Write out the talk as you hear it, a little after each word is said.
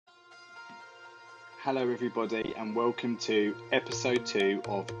Hello, everybody, and welcome to episode 2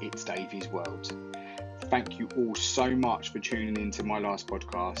 of It's Davey's World. Thank you all so much for tuning into my last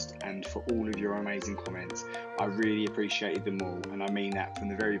podcast and for all of your amazing comments. I really appreciated them all, and I mean that from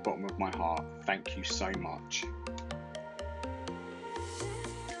the very bottom of my heart. Thank you so much.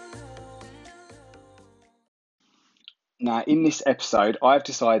 Now, in this episode, I've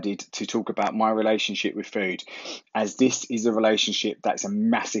decided to talk about my relationship with food, as this is a relationship that's a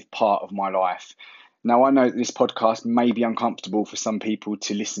massive part of my life. Now, I know that this podcast may be uncomfortable for some people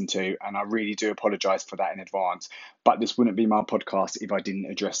to listen to, and I really do apologise for that in advance, but this wouldn't be my podcast if I didn't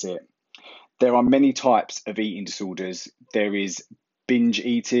address it. There are many types of eating disorders. There is binge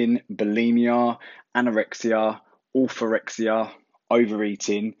eating, bulimia, anorexia, orthorexia,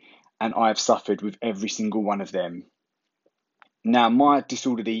 overeating, and I have suffered with every single one of them. Now, my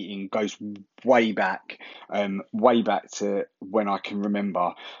disordered eating goes way back to when I can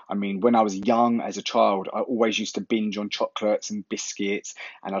remember. I mean, when I was young as a child, I always used to binge on chocolates and biscuits,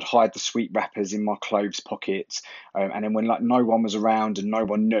 and I'd hide the sweet wrappers in my clothes pockets. And then when no one was around and no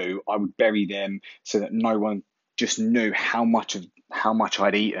one knew, I would bury them so that no one just knew how much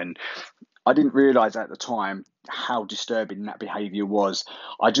I'd eaten. I didn't realise at the time how disturbing that behaviour was.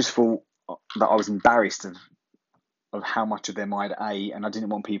 I just thought that I was embarrassed of how much of them I'd ate, and I didn't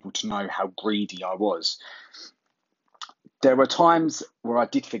want people to know how greedy I was. There were times where I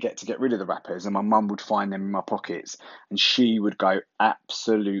did forget to get rid of the wrappers, and my mum would find them in my pockets, and she would go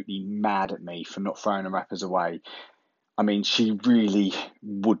absolutely mad at me for not throwing the wrappers away. I mean, she really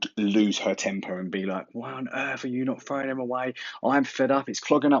would lose her temper and be like, "Why on earth are you not throwing them away? I'm fed up. It's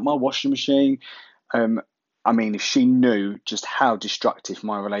clogging up my washing machine." I mean, if she knew just how destructive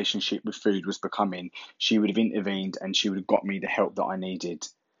my relationship with food was becoming, she would have intervened and she would have got me the help that I needed.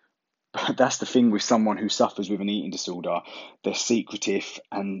 But that's the thing with someone who suffers with an eating disorder. They're secretive,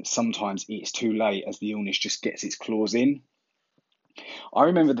 and sometimes it's too late as the illness just gets its claws in. I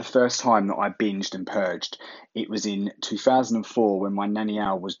remember the first time that I binged and purged. It was in 2004 when my nanny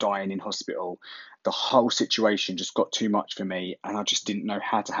Al was dying in hospital. The whole situation just got too much for me, and I just didn't know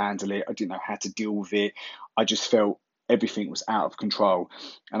how to handle it. I didn't know how to deal with it. I just felt everything was out of control.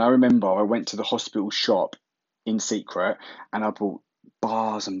 And I remember I went to the hospital shop in secret and I bought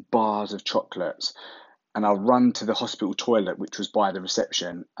bars and bars of chocolates. And I run to the hospital toilet, which was by the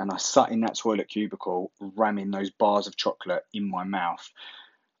reception, and I sat in that toilet cubicle, ramming those bars of chocolate in my mouth.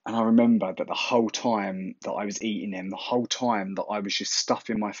 And I remember that the whole time that I was eating them, the whole time that I was just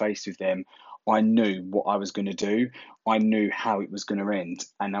stuffing my face with them, I knew what I was going to do. I knew how it was going to end.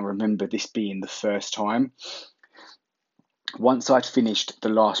 And I remember this being the first time. Once I'd finished the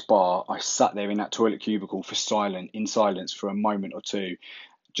last bar, I sat there in that toilet cubicle in silence for a moment or two,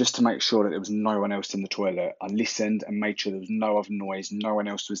 just to make sure that there was no one else in the toilet. I listened and made sure there was no other noise, no one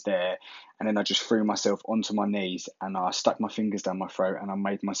else was there. And then I just threw myself onto my knees and I stuck my fingers down my throat and I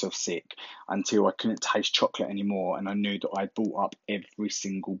made myself sick until I couldn't taste chocolate anymore. And I knew that I'd bought up every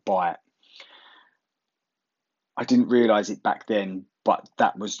single bite. I didn't realise it back then, but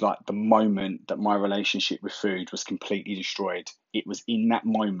that was like the moment that my relationship with food was completely destroyed. It was in that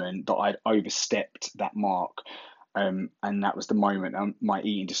moment that I'd overstepped that mark. And that was the moment my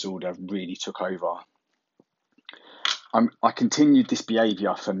eating disorder really took over. I continued this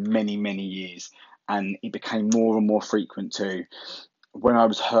behaviour for many, many years, and it became more and more frequent too. When I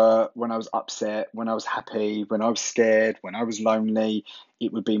was hurt, when I was upset, when I was happy, when I was scared, when I was lonely,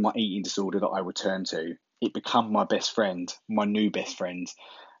 it would be my eating disorder that I would turn to. It became my best friend, my new best friend,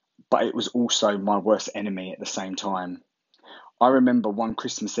 but it was also my worst enemy at the same time. I remember one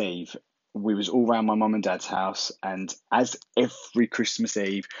Christmas Eve, we was all around my mum and dad's house, and as every Christmas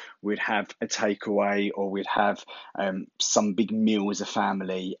Eve, we'd have a takeaway or we'd have some big meal as a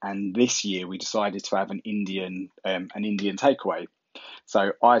family. And this year, we decided to have an Indian takeaway.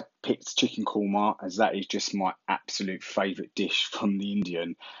 So I picked chicken korma, as that is just my absolute favourite dish from the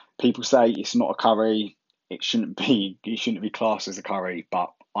Indian. People say it's not a curry. It shouldn't be classed as a curry,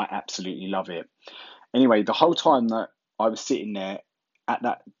 but I absolutely love it. Anyway, the whole time that I was sitting there at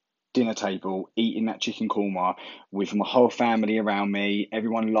that dinner table eating that chicken korma with my whole family around me,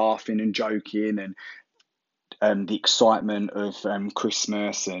 everyone laughing and joking, and the excitement of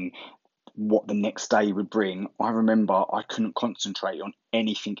Christmas and what the next day would bring, I remember I couldn't concentrate on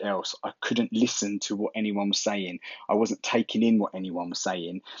anything else. I couldn't listen to what anyone was saying. I wasn't taking in what anyone was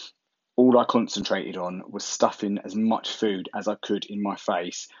saying. All I concentrated on was stuffing as much food as I could in my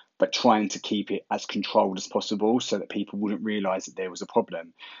face, but trying to keep it as controlled as possible so that people wouldn't realise that there was a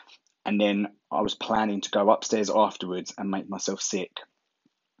problem. And then I was planning to go upstairs afterwards and make myself sick.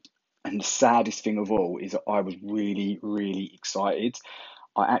 And the saddest thing of all is that I was really, really excited.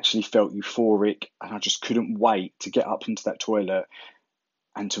 I actually felt euphoric, and I just couldn't wait to get up into that toilet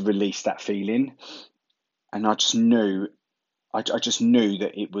and to release that feeling. And I just knew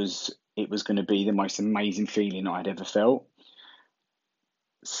that it was going to be the most amazing feeling I'd ever felt.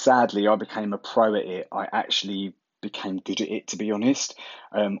 Sadly, I became a pro at it. I actually became good at it, to be honest.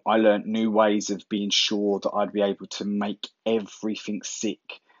 I learnt new ways of being sure that I'd be able to make everything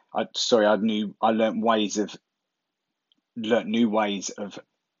sick. I learnt new ways of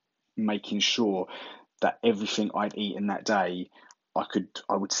making sure that everything I'd eaten that day, I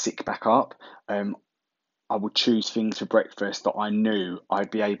would sick back up. I would choose things for breakfast that I knew I'd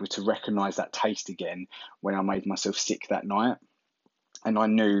be able to recognise that taste again when I made myself sick that night. And I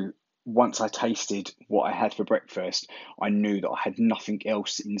knew once I tasted what I had for breakfast, I knew that I had nothing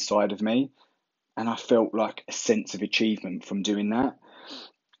else inside of me. And I felt like a sense of achievement from doing that.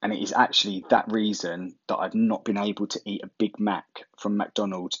 And it is actually that reason that I've not been able to eat a Big Mac from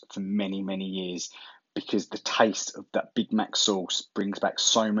McDonald's for many, many years, because the taste of that Big Mac sauce brings back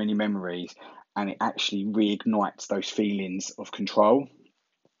so many memories, and it actually reignites those feelings of control.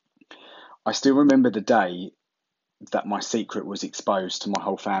 I still remember the day that my secret was exposed to my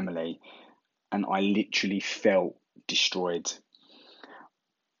whole family, and I literally felt destroyed.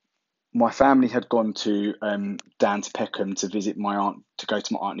 My family had gone to down to Peckham to visit my aunt, to go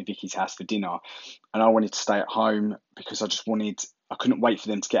to my auntie Vicky's house for dinner, and I wanted to stay at home because I couldn't wait for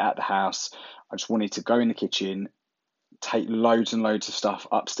them to get out of the house. I just wanted to go in the kitchen, take loads and loads of stuff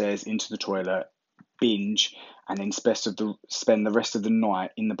upstairs into the toilet, binge, and then spend the rest of the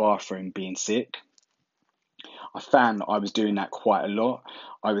night in the bathroom being sick. I found that I was doing that quite a lot.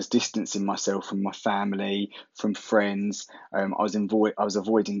 I was distancing myself from my family, from friends. I was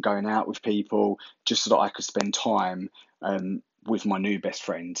avoiding going out with people just so that I could spend time with my new best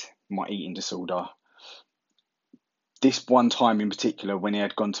friend, my eating disorder. This one time in particular, when he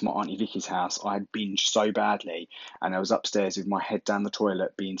had gone to my auntie Vicky's house, I had binged so badly, and I was upstairs with my head down the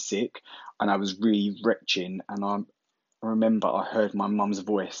toilet being sick, and I was really retching. And I remember I heard my mum's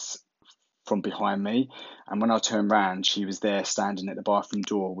voice from behind me, and when I turned round, she was there standing at the bathroom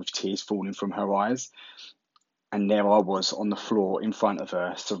door with tears falling from her eyes. And there I was on the floor in front of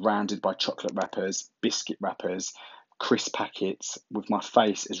her, surrounded by chocolate wrappers, biscuit wrappers, crisp packets, with my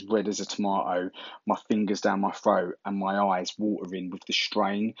face as red as a tomato, my fingers down my throat, and my eyes watering with the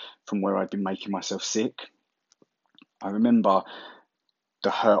strain from where I'd been making myself sick. I remember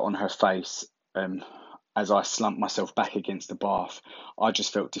the hurt on her face as I slumped myself back against the bath. I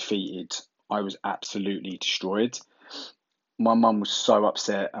just felt defeated. I was absolutely destroyed. My mum was so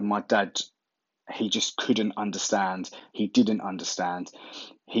upset, and my dad, he just couldn't understand. He didn't understand.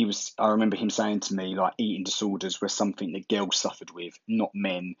 I remember him saying to me, like, eating disorders were something that girls suffered with, not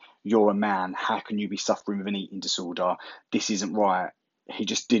men. You're a man. How can you be suffering with an eating disorder? This isn't right. He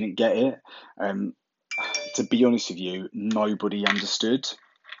just didn't get it. To be honest with you, nobody understood.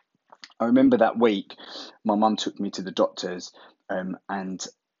 I remember that week, my mum took me to the doctors, and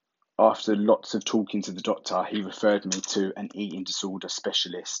after lots of talking to the doctor, he referred me to an eating disorder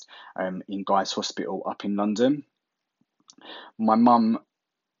specialist in Guy's Hospital up in London. My mum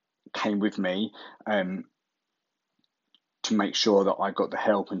came with me to make sure that I got the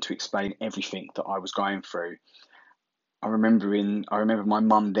help and to explain everything that I was going through. I remember my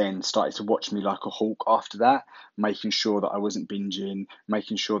mum then started to watch me like a hawk after that, making sure that I wasn't binging,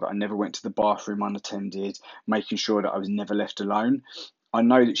 making sure that I never went to the bathroom unattended, making sure that I was never left alone. I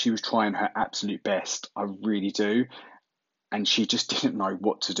know that she was trying her absolute best. I really do. And she just didn't know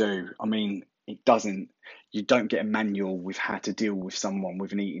what to do. I mean, you don't get a manual with how to deal with someone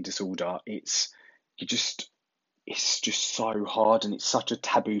with an eating disorder. You just, it's just so hard, and it's such a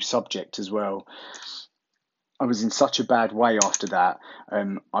taboo subject as well. I was in such a bad way after that.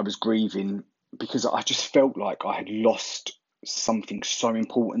 I was grieving because I just felt like I had lost something so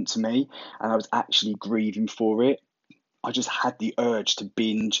important to me, and I was actually grieving for it. I just had the urge to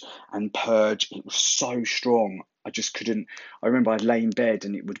binge and purge. It was so strong. I just couldn't. I remember I'd lay in bed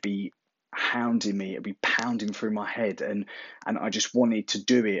and it would be hounding me. It'd be pounding through my head, and I just wanted to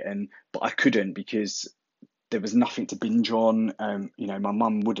do it, but I couldn't because there was nothing to binge on. My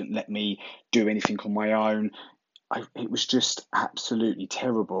mum wouldn't let me do anything on my own. It was just absolutely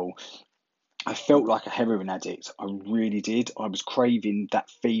terrible. I felt like a heroin addict. I really did. I was craving that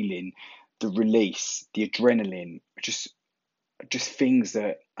feeling, the release, the adrenaline, just things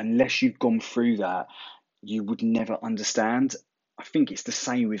that unless you've gone through that, you would never understand. I think it's the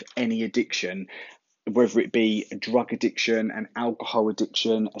same with any addiction, whether it be a drug addiction, an alcohol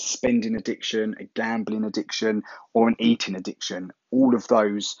addiction, a spending addiction, a gambling addiction, or an eating addiction. All of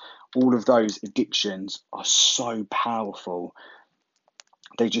those addictions are so powerful.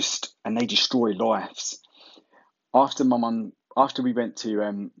 they destroy lives. After we went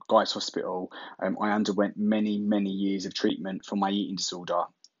to Guy's Hospital, I underwent many years of treatment for my eating disorder,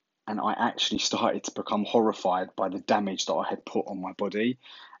 and I actually started to become horrified by the damage that I had put on my body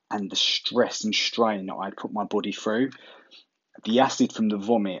and the stress and strain that I had put my body through. The acid from the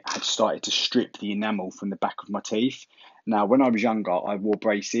vomit had started to strip the enamel from the back of my teeth. Now, when I was younger, I wore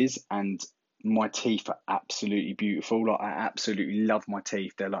braces, and my teeth are absolutely beautiful. Like, I absolutely love my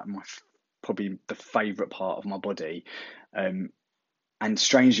teeth. They're like probably the favourite part of my body. Um, and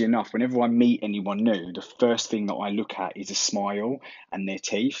strangely enough, whenever I meet anyone new, the first thing that I look at is a smile and their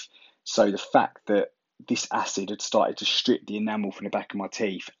teeth. So the fact that this acid had started to strip the enamel from the back of my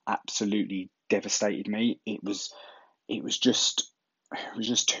teeth absolutely devastated me. It was just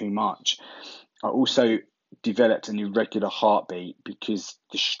too much. I also developed an irregular heartbeat because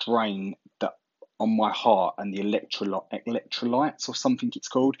the strain that on my heart and the electrolytes or something it's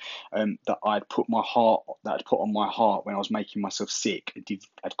called, that I'd put on my heart when I was making myself sick,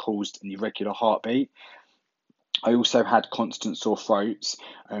 had caused an irregular heartbeat. I also had constant sore throats,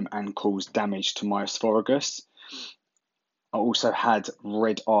 and caused damage to my esophagus. I also had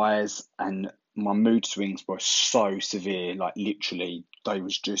red eyes, and my mood swings were so severe, like literally, they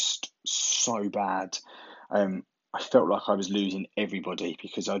was just so bad. I felt like I was losing everybody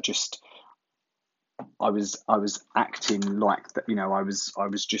because I was acting like that. I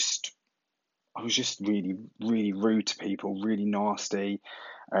was just really rude to people, really nasty.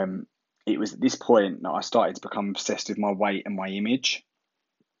 Um, it was at this point that I started to become obsessed with my weight and my image.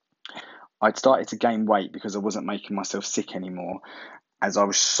 I'd started to gain weight because I wasn't making myself sick anymore, as I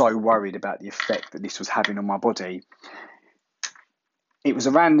was so worried about the effect that this was having on my body. It was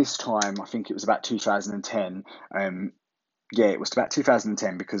around this time, I think it was about 2010. Yeah, it was about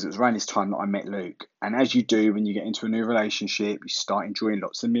 2010 because it was around this time that I met Luke. And as you do when you get into a new relationship, you start enjoying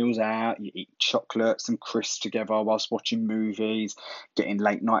lots of meals out, you eat chocolates and crisps together whilst watching movies, getting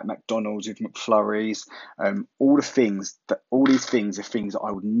late night McDonald's with McFlurries. All these things are things that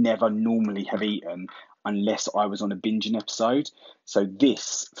I would never normally have eaten unless I was on a binging episode. So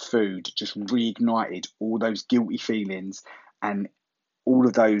this food just reignited all those guilty feelings and all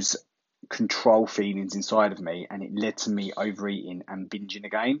of those control feelings inside of me, and it led to me overeating and binging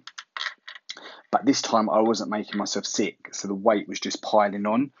again. But this time I wasn't making myself sick, so the weight was just piling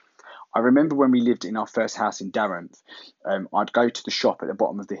on. I remember when we lived in our first house in Darenth, I'd go to the shop at the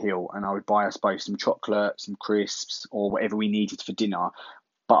bottom of the hill and I would buy us both some chocolate, some crisps, or whatever we needed for dinner.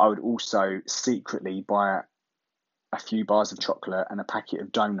 But I would also secretly buy a few bars of chocolate and a packet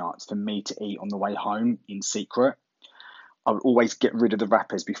of donuts for me to eat on the way home in secret. I would always get rid of the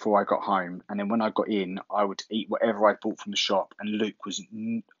wrappers before I got home, and then when I got in, I would eat whatever I bought from the shop. And Luke was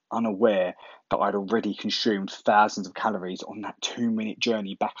unaware that I'd already consumed thousands of calories on that 2 minute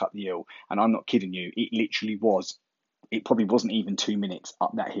journey back up the hill. And I'm not kidding you; it literally was. It probably wasn't even 2 minutes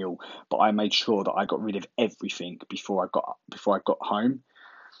up that hill, but I made sure that I got rid of everything before I got home.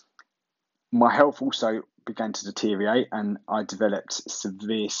 My health also began to deteriorate, and I developed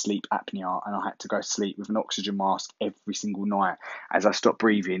severe sleep apnea, and I had to go to sleep with an oxygen mask every single night as I stopped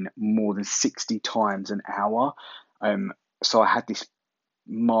breathing more than 60 times an hour. So I had this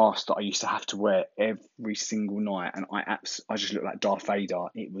mask that I used to have to wear every single night, and I just looked like Darth Vader.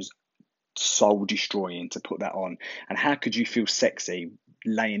 It was soul destroying to put that on. And how could you feel sexy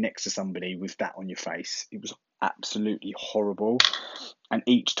laying next to somebody with that on your face? It was absolutely horrible. And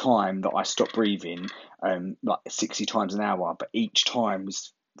each time that I stopped breathing, like 60 times an hour, but each time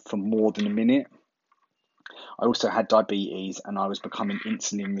was for more than a minute. I also had diabetes, and I was becoming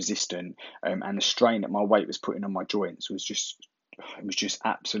insulin resistant, and the strain that my weight was putting on my joints was just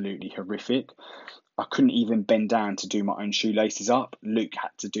absolutely horrific. I couldn't even bend down to do my own shoelaces up. Luke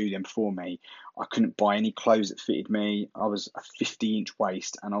had to do them for me. I couldn't buy any clothes that fitted me. I was a 50-inch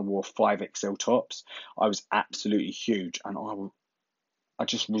waist and I wore 5XL tops. I was absolutely huge, and I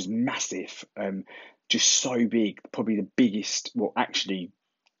just was massive, just so big, probably the biggest, well, actually,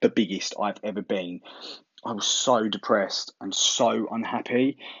 the biggest I've ever been. I was so depressed and so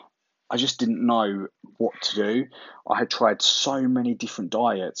unhappy. I just didn't know what to do. I had tried so many different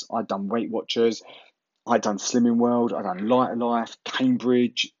diets. I'd done Weight Watchers, I'd done Slimming World, I'd done Lighter Life,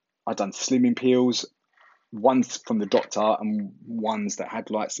 Cambridge, I'd done slimming pills, ones from the doctor and ones that had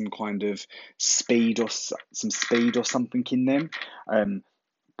like some kind of some speed or something in them.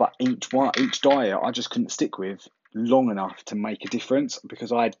 But each diet, I just couldn't stick with long enough to make a difference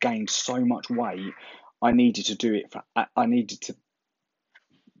because I had gained so much weight. I needed to do it for. I needed to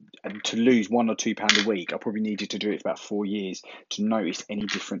and to lose 1 or 2 pound a week, I probably needed to do it for about 4 years to notice any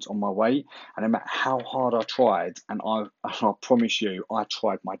difference on my weight. And no matter how hard I tried, and I promise you, I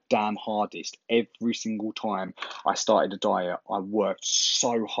tried my damn hardest every single time I started a diet. I worked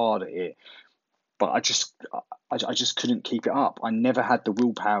so hard at it, but I just couldn't keep it up. I never had the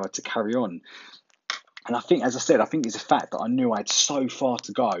willpower to carry on. And I think, as I said, I think it's a fact that I knew I had so far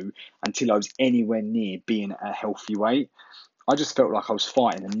to go until I was anywhere near being at a healthy weight. I just felt like I was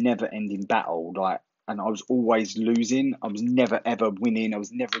fighting a never-ending battle, and I was always losing. I was never ever winning. I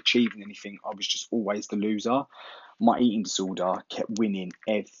was never achieving anything. I was just always the loser. My eating disorder kept winning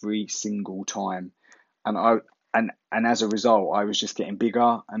every single time, and and as a result, I was just getting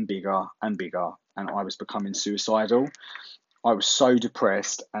bigger and bigger and bigger, and I was becoming suicidal. I was so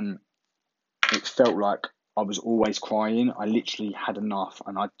depressed, and it felt like I was always crying. I literally had enough,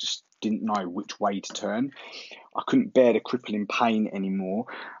 and I just didn't know which way to turn. I couldn't bear the crippling pain anymore.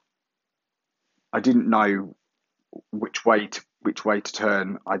 I didn't know which way to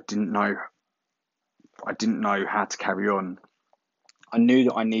turn. I didn't know how to carry on. I knew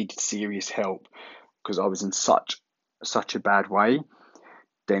that I needed serious help because I was in such a bad way.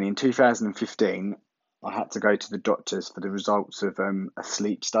 Then in 2015, I had to go to the doctors for the results of a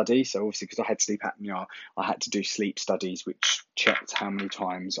sleep study. So obviously, because I had sleep apnea, I had to do sleep studies, which checked how many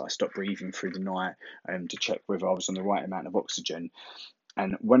times I stopped breathing through the night, to check whether I was on the right amount of oxygen.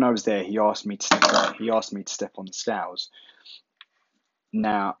 And when I was there, he asked me to step on the scales.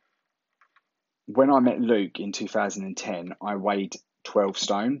 Now, when I met Luke in 2010, I weighed 12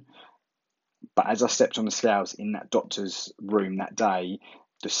 stone. But as I stepped on the scales in that doctor's room that day,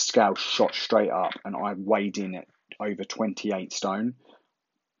 the scale shot straight up and I weighed in at over 28 stone.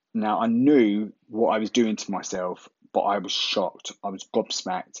 Now, I knew what I was doing to myself, but I was shocked. I was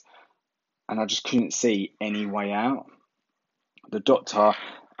gobsmacked, and I just couldn't see any way out. The doctor,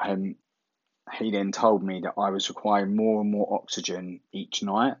 he then told me that I was requiring more and more oxygen each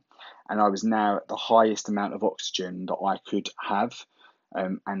night, and I was now at the highest amount of oxygen that I could have.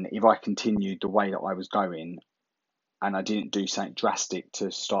 And if I continued the way that I was going, and I didn't do something drastic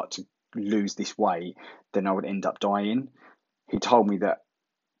to start to lose this weight, then I would end up dying. He told me that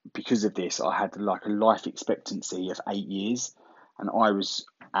because of this, I had like a life expectancy of 8 years, and I was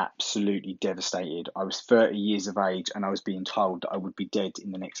absolutely devastated. I was 30 years of age, and I was being told that I would be dead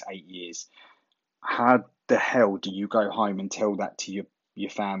in the next 8 years. How the hell do you go home and tell that to your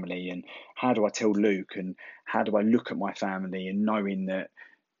family? And how do I tell Luke? And how do I look at my family and knowing that,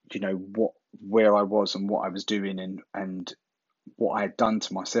 where I was and what I was doing and what I had done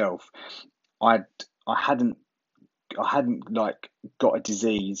to myself? I hadn't like got a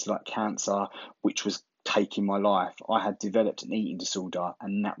disease like cancer which was taking my life. I had developed an eating disorder,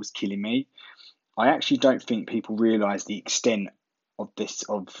 and that was killing me. I actually don't think people realise the extent of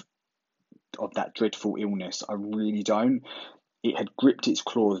that dreadful illness. I really don't. It had gripped its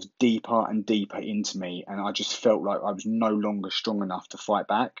claws deeper and deeper into me, and I just felt like I was no longer strong enough to fight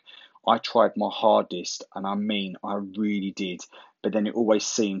back. I tried my hardest, and I mean, I really did, but then it always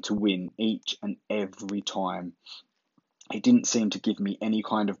seemed to win each and every time. It didn't seem to give me any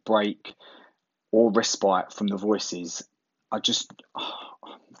kind of break or respite from the voices. I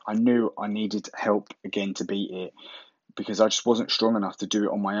knew I needed help again to beat it, because I just wasn't strong enough to do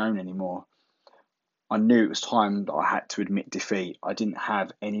it on my own anymore. I knew it was time that I had to admit defeat. I didn't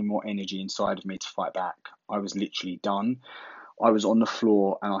have any more energy inside of me to fight back. I was literally done. I was on the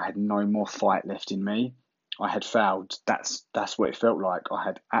floor and I had no more fight left in me. I had failed. That's what it felt like. I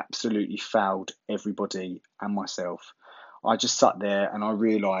had absolutely failed everybody and myself. I just sat there and I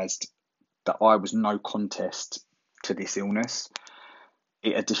realised that I was no contest to this illness.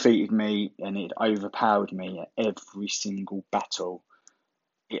 It had defeated me and it had overpowered me at every single battle.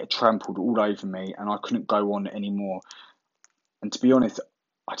 It had trampled all over me and I couldn't go on anymore. And to be honest,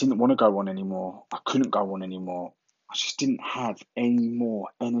 I didn't want to go on anymore. I couldn't go on anymore. I just didn't have any more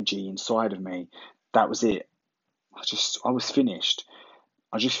energy inside of me. That was it. I was finished.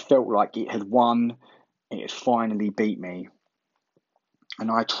 I just felt like it had won. It had finally beat me. And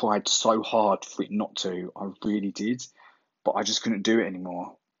I tried so hard for it not to. I really did. But I just couldn't do it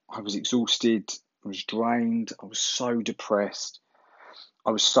anymore. I was exhausted. I was drained. I was so depressed.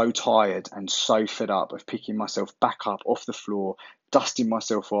 I was so tired and so fed up of picking myself back up off the floor, dusting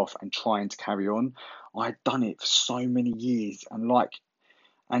myself off and trying to carry on. I had done it for so many years, and like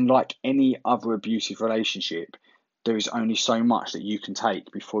any other abusive relationship, there is only so much that you can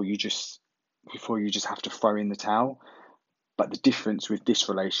take before you just have to throw in the towel. But the difference with this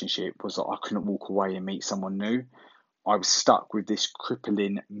relationship was that I couldn't walk away and meet someone new. I was stuck with this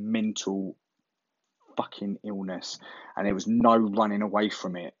crippling mental fucking illness, and there was no running away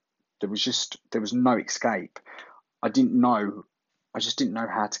from it. There was no escape. I just didn't know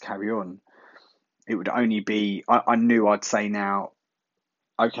how to carry on. It would only be, I knew I'd say now,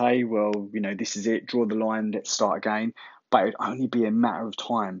 okay, well, this is it, draw the line, let's start again. But it would only be a matter of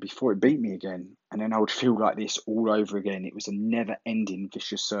time before it beat me again. And then I would feel like this all over again. It was a never ending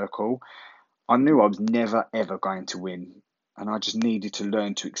vicious circle. I knew I was never ever going to win. And I just needed to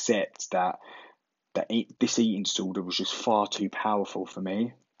learn to accept this eating disorder was just far too powerful for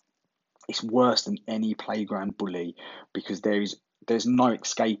me. It's worse than any playground bully because there's no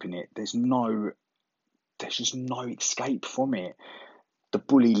escaping it. There's just no escape from it. The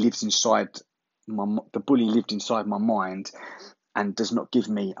bully lived inside my mind and does not give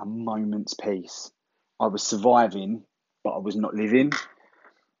me a moment's peace. I was surviving, but I was not living.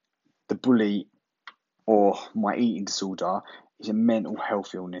 The bully, or my eating disorder, is a mental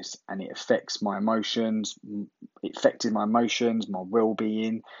health illness, and it affects my emotions. It affected my emotions, my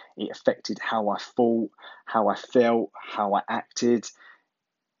well-being. It affected how I thought, how I felt, how I acted.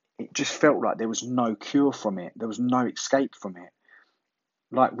 It just felt like there was no cure from it. There was no escape from it.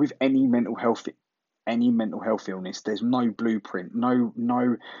 Like with any mental health illness, there's no blueprint,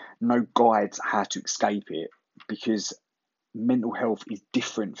 no guides how to escape it, because mental health is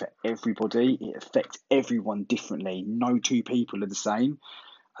different for everybody. It affects everyone differently. No two people are the same.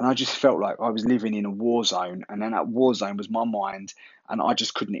 And I just felt like I was living in a war zone, and then that war zone was my mind, and I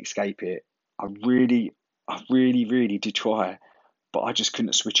just couldn't escape it. I really did try, but I just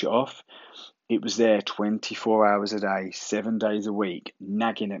couldn't switch it off. It was there 24 hours a day, 7 days a week,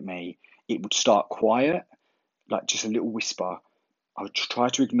 nagging at me. It would start quiet, like just a little whisper. I would try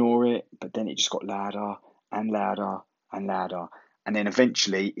to ignore it, but then it just got louder and louder and louder. And then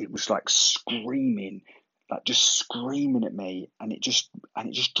eventually it was like screaming, like just screaming at me, and it just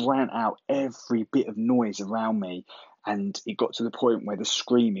drowned out every bit of noise around me. And it got to the point where the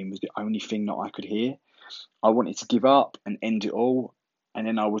screaming was the only thing that I could hear. I wanted to give up and end it all. And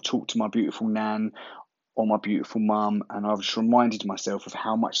then I would talk to my beautiful nan or my beautiful mum, and I just reminded myself of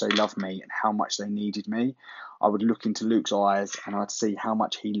how much they loved me and how much they needed me. I would look into Luke's eyes and I'd see how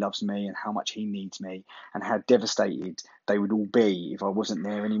much he loves me and how much he needs me, and how devastated they would all be if I wasn't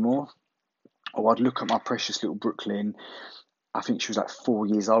there anymore. Or I'd look at my precious little Brooklyn. I think she was like 4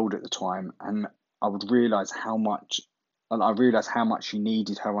 years old at the time, and I would realise how much, she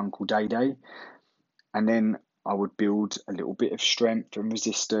needed her Uncle Day Day. And then I would build a little bit of strength and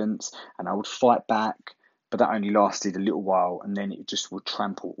resistance, and I would fight back, but that only lasted a little while, and then it just would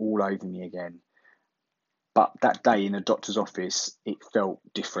trample all over me again. But that day in the doctor's office, it felt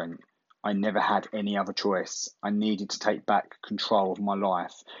different. I never had any other choice. I needed to take back control of my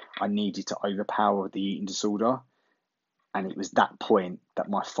life. I needed to overpower the eating disorder, and it was that point that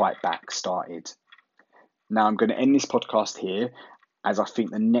my fight back started. Now I'm going to end this podcast here, as I think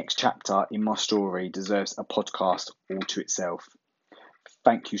the next chapter in my story deserves a podcast all to itself.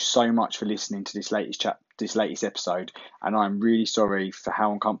 Thank you so much for listening to this latest episode, and I'm really sorry for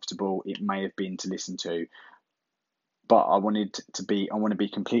how uncomfortable it may have been to listen to. But I want to be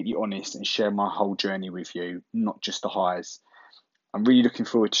completely honest and share my whole journey with you, not just the highs. I'm really looking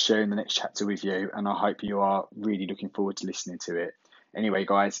forward to sharing the next chapter with you, and I hope you are really looking forward to listening to it. Anyway,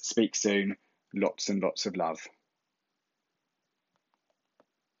 guys, speak soon. Lots and lots of love.